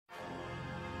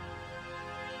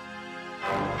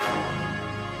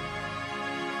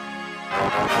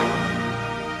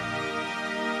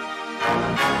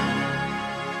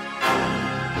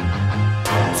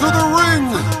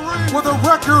with a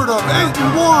record of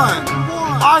 8-1.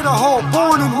 Idaho,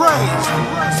 born and raised,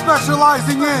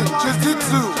 specializing in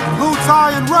jiu-jitsu, Muay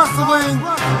Thai, and wrestling.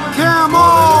 Camo!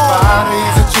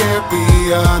 He's a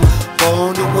champion,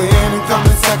 born to win and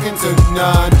coming second to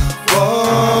none.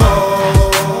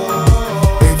 Whoa,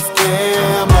 it's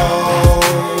Camo.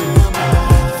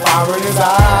 Fire in his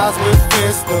eyes with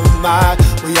fist of might.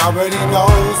 We already know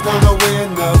who's gonna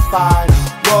win the fight.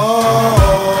 Whoa,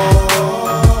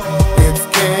 it's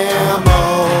Camo.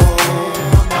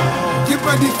 Get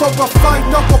ready for a fight,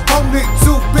 no opponent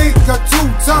too big or too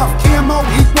tough. Camo,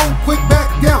 he won't quit back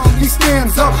down, he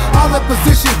stands up. All that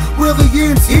position really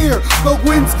ends here, the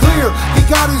wind's clear. He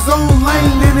got his own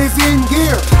lane and is in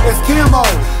gear. It's Camo,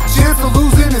 chance of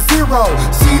losing is zero.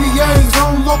 CDA's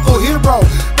own local hero.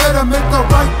 Better make the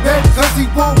right bet, cause he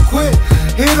won't quit.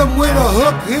 Hit him with a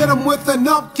hook, hit him with a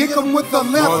up, kick him with a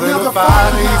left. More than a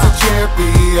fight, he's a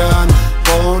champion.